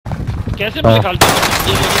कैसे मैं निकालता हूँ?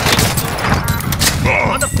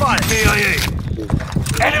 On the fire. CIA.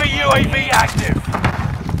 Enemy UAV active.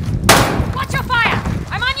 Watch your fire!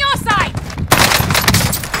 I'm on your side!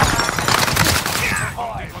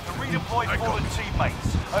 To redeploy fallen teammates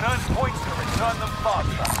and earn points to return them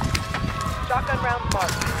faster. Shotgun round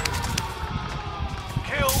marked.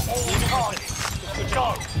 Kill all targets. Go.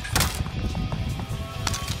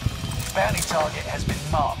 Bounty target has been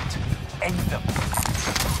marked. End them.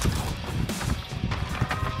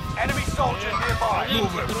 Enemy soldier nearby.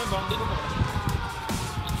 Move him.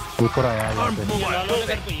 ऊपर आया है यहाँ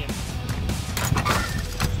पे।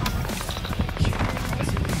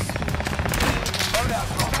 Loadout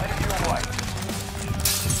drop headed your way.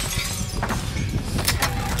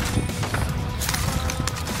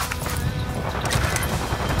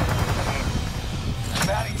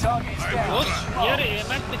 Bounty target is down. यार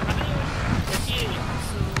MX दिखाना है देखिए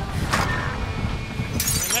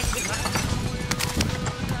MX दिखाना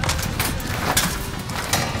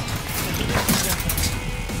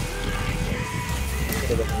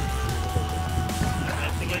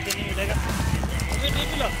ऐसे कैसे नहीं मिलेगा अबे नहीं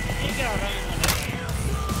मिला ये क्या हो रहा है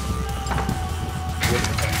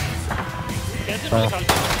कैसे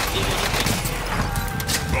निकालते हैं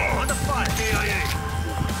On the fire. CIA.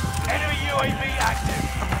 Enemy UAV active.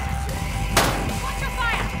 Watch your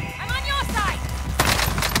fire! I'm on your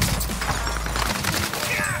side!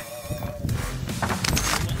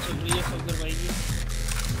 शुक्रिया फकर भाई जी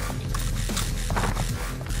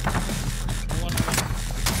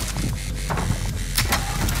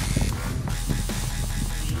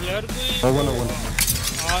यार कोई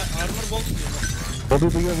आर्मर बॉक्स अभी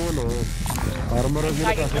भैया वो लो आर्मर अभी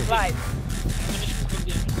Tagging supplies.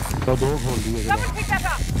 तो दो खोल दिए Someone pick that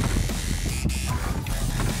up.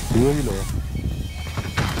 ये भी लो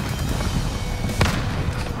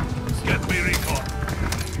Get me recon.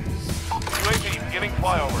 UAV giving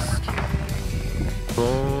flyover. तो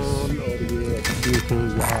और ये अच्छी से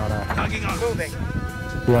यहाँ आ रहा Tagging out. Moving.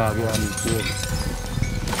 ये आ गया नीचे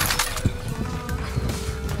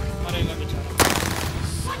मरेगा बेचारा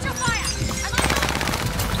Watch your fire! I'm on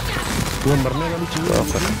your ये मरने वाली चीज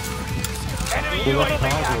Enemy ये UAV था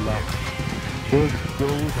active. बोला ये जो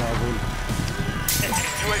था बोल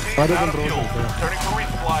UAV Other out of control fuel. center. Turning for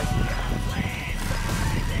resupply.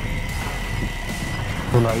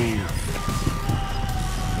 सुनाई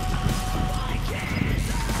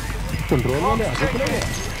कंट्रोल वाले आगे चले गए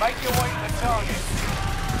Make your way to the target.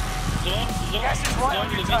 Zone Gas is right on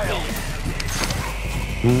your tail.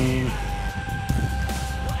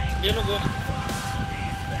 ये लोग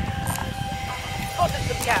Spotted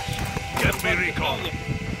some cash. Get me recon.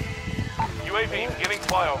 UAV giving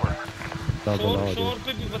flyover. शोर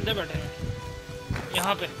पे भी बंदे बैठे हैं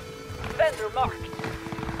यहाँ पे Vendor marked.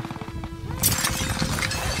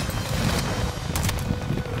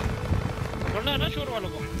 पकड़ना है ना शोर वालों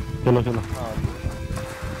को चलो चलो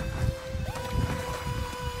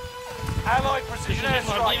Allied precision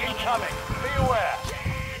airstrike incoming. Be aware.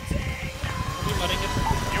 अभी मरेंगे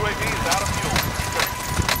UAV is out of fuel.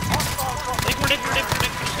 एक minute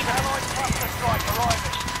Allied cluster strike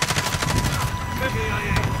arriving.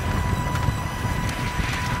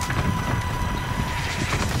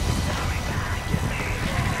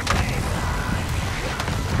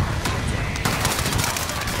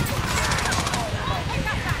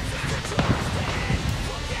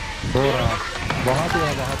 हो रहा वहाँ पे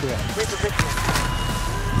है Repositioning.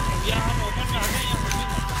 यहाँ हम ओपन में आ गए यहाँ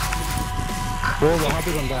वो वहाँ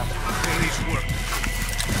पे बंदा है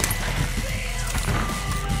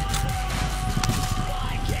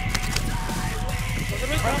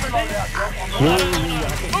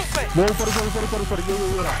वो ऊपर ये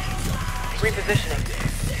रहा Repositioning.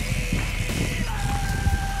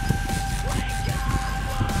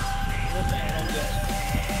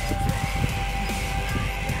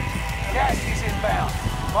 Gas is inbound.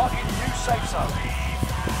 Marking new safe zone.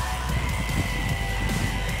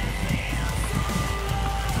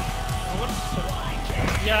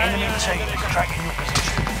 Enemy team is tracking your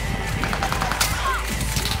position.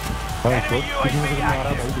 भाई Enemy किसी UAV ने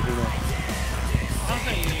मारा active. भाई किसी ने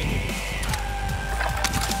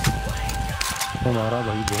तो मारा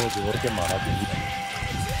भाई बहुत जोर के मारा किसी ने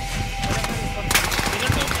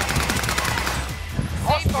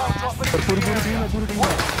Hostile dropping. पूरी टीम है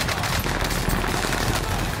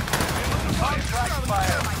Contract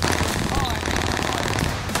failed.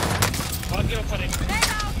 आगे ऊपर एक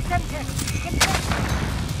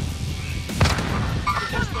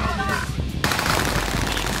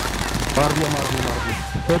मार दिया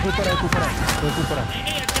एक ऊपर है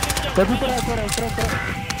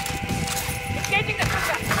Engaging the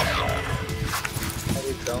trigger.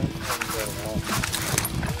 down and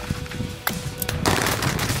off.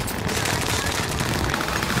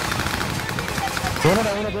 दोनों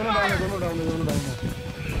डाउन है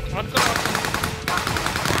ऑन करो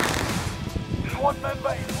Squad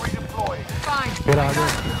member is redeploying. Fine. फिर आगे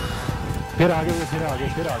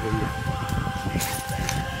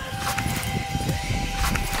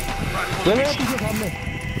ये पीछे सामने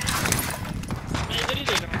मैं इधर ही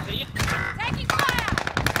देख रहा हूं सही है Taking fire.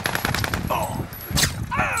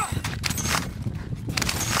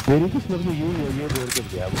 मेरी किस्मत में यूं है ये जोड़ कर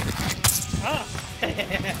दिया वो हां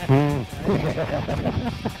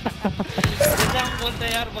जैसे हम बोलते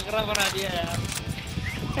हैं यार बकरा बना दिया यार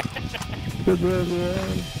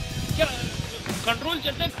क्या कंट्रोल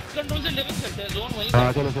चलते कंट्रोल से लेवल चलते हैं जोन वहीं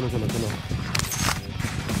हां चलो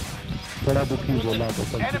बड़ा दुखी बोला तो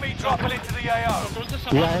Enemy dropping into the AO. Control से ये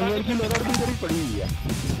सामान एंगल की लड़ाई भी इधर ही पड़ी हुई है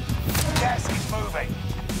Gas is moving.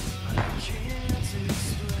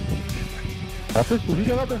 वापस उसी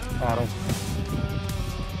जगह पे आ रहा हूं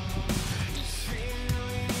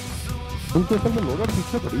उनके असल में लोडर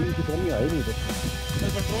पीछे पड़ी हुई थी तो नहीं आए नहीं थे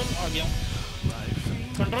कंट्रोल आ गया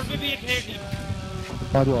कंट्रोल पे भी एक है टीम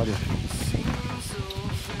आ जाओ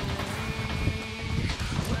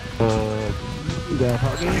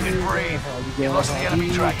Give it breathe. You lost the enemy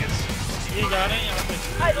trackers. ये जा रहे हैं यहां पे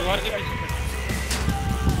दीवार के पीछे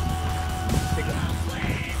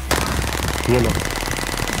ये लो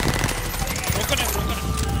broken है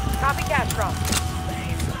Copy cash drop.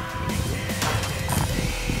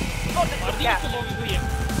 Spotted मार some दिया cash. इसको बॉबी को ये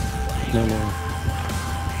नहीं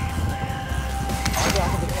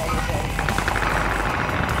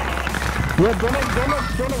ये दोनों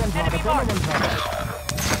वन था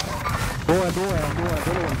दो है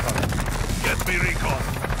दोनों वन था Get me recon.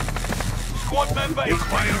 Squad member is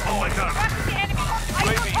fire on my gun. Back to the enemy.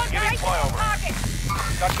 Baby, On get right it flyover. target.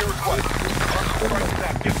 Got your request.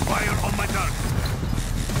 Get fire on my gun.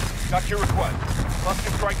 Got your request.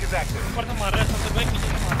 Cluster strike is active. ऊपर से मार रहा है सबसे भाई नीचे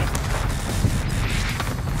से मार रहा है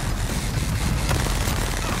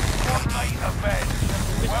Coordinate event.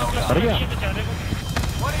 Well done. अरे यार ये बेचारे को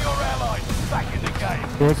One of your allies is back in the game.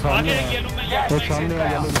 एक सामने आगे है ये लो मैं Gas ये is सामने आ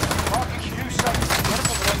inbound. जाओ Marking you something.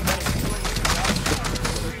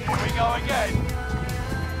 Here we go again.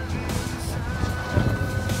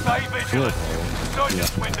 Stay vigilant.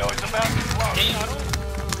 Surgeon's window is about to close. नहीं आ रहा हूं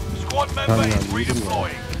Squad member is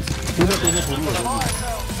redeploying. तीनों पूरी हो गई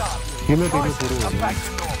तीनों पूरी हो I'm गई back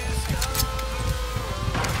to normal.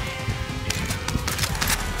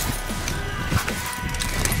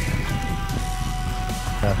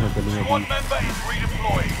 Squad member is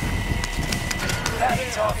redeploying.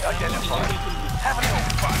 Enemy target identified. Have a little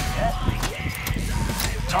fun,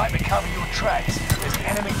 yeah? Time to cover your tracks. There's an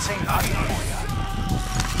enemy team hunting for you.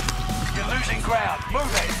 You're losing ground.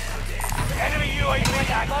 Move it. Enemy UAV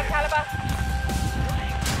active. Long caliber.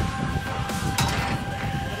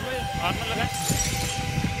 हाथ में लगा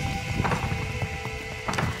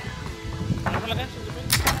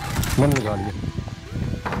मन लगा लिया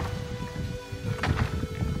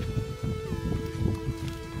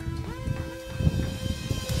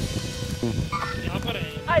यहाँ पर है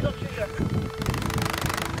Idle shooter.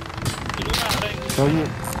 Kilo में आ रहा है तो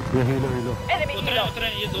ये हीलो Enemy उतरे helo. उतरे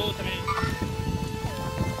ये दो उतरे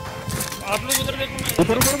आप लोग उधर देखो मैं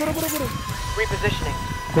ऊपर Repositioning.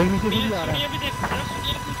 कोई नीचे से भी आ रहा है सुनिए भी देख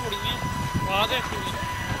सुनिए क्यों छोड़ी है वो आ गए एक्चुअली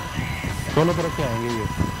दोनों तरफ से आएंगे ये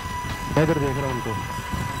मैं इधर देख रहा हूं उनको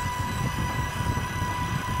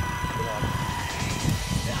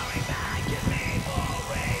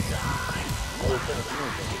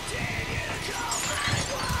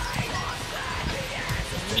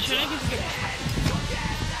मिशन है किसके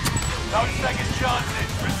No second chances.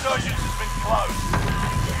 Resurgence has been closed.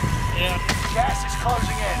 यार Gas is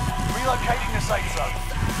closing in. Relocating the safe zone.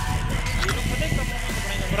 ये लोग पता है कब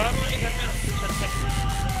पड़ेंगे बराबर वाले घर में छत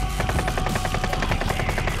पे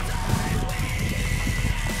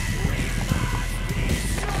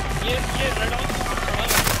ये रेड हाउस पर चढ़ा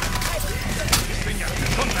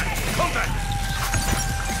है Contact!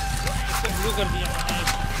 इसको ब्लू कर दिया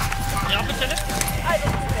मैंने यहाँ पे चले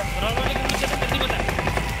Idle shooter. बराबर वाले घर में चले जल्दी बता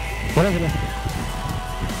चला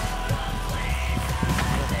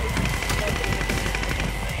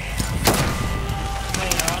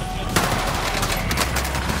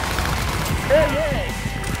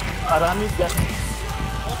आरामी गन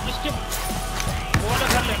और इसके वो वाला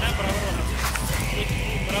घर लेना है बराबर वाला एक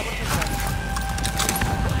बराबर से घर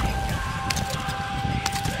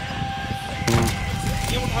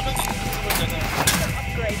ये उठा लो जगह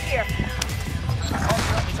Upgrade here.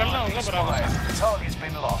 निकलना होगा बराबर The target's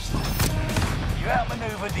been lost. You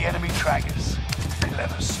outmaneuvered the enemy trackers.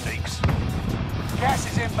 Clever sneaks. Gas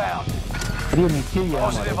is inbound. ये नीचे ही है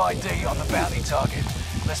Positive हमारे। ID on the bounty target.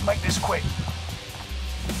 Let's make this quick.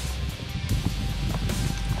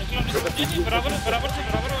 नहीं बराबर बराबर से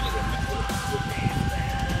बराबर वाली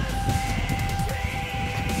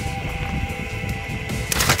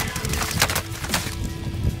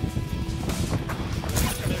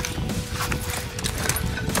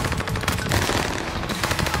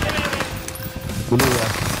ब्लू है।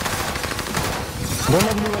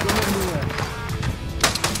 दोनों ब्लू है।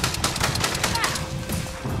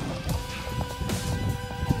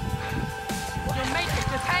 You'll make it.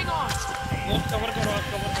 Just hang on. बहुत कवर करो आप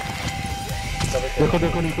कवर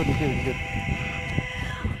देखो नीचे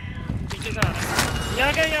पीछे से आ रहा है ये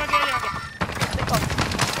आ गया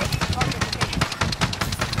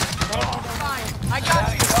Fine. I got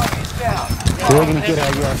Bounty target is down. एक नीचे रह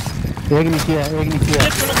गया। एक नीचे है।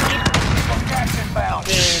 चलो Got gas inbound.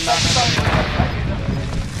 ये लाना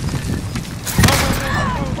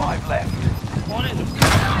 5 left. कौन है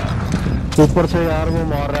ऊपर से यार वो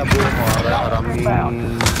मार रहा है हरामी।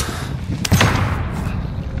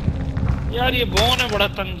 यार ये बो ने बड़ा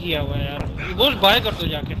तंग किया हुआ है यार बोल बाय कर दो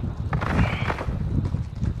जाके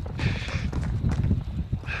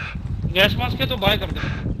गैस मास्क के तो बाय कर दो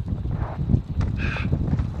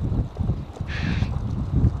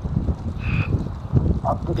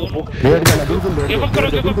लेट जाना बिल्कुल लेट केबल करो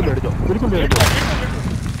जाओ बिल्कुल लेट जाओ।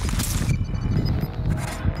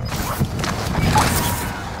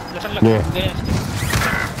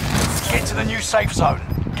 Get to the new safe zone.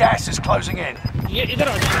 Gas is closing in. ये इधर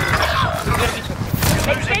आ जाओ इधर की छत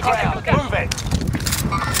Losing ground. Move it.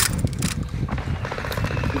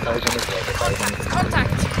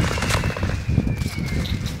 contact.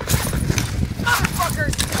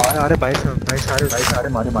 Motherfuckers. अरे भाई सारे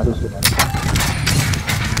मारे उसके मारे।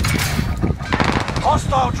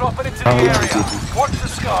 Hostile dropping into the area. Watch the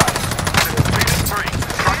sky.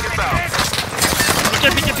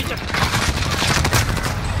 पीछे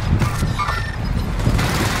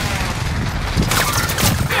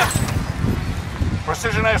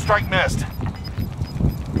Precision airstrike missed.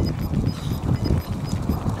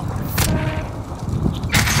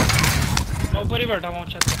 मैं ऊपर ही बैठा हूँ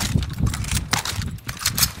छत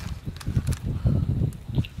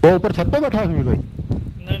पे वो ऊपर छत पे बैठा है कोई।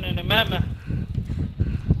 नहीं मैं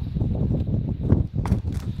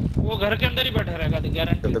वो घर के अंदर ही बैठा रहेगा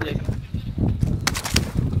गारंटी देखना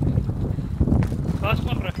पास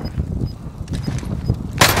कौन रहा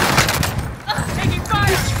Taking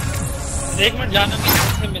fire. एक मिनट जाना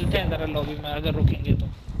से मिलते हैं जरा लॉबी में अगर रुकेंगे तो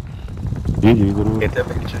जी जरूर।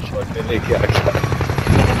 शॉट पे लेके आ गया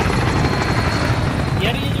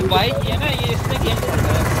यार ये जो बाइक है ना ये इसमें गेम चल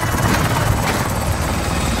रहा है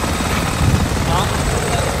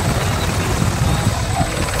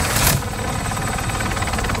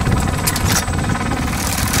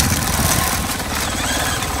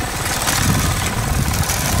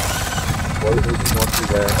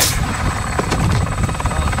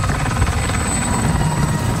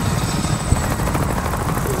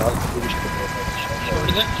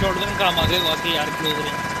शॉटगन काम आ गए वाकई यार क्लोज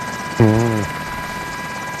रेंज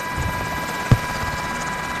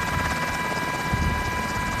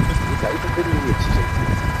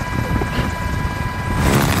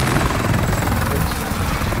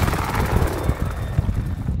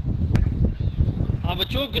हाँ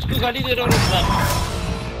बच्चों किसको गाली दे रहे हो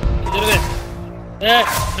इधर वे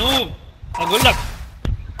नूब गुड लक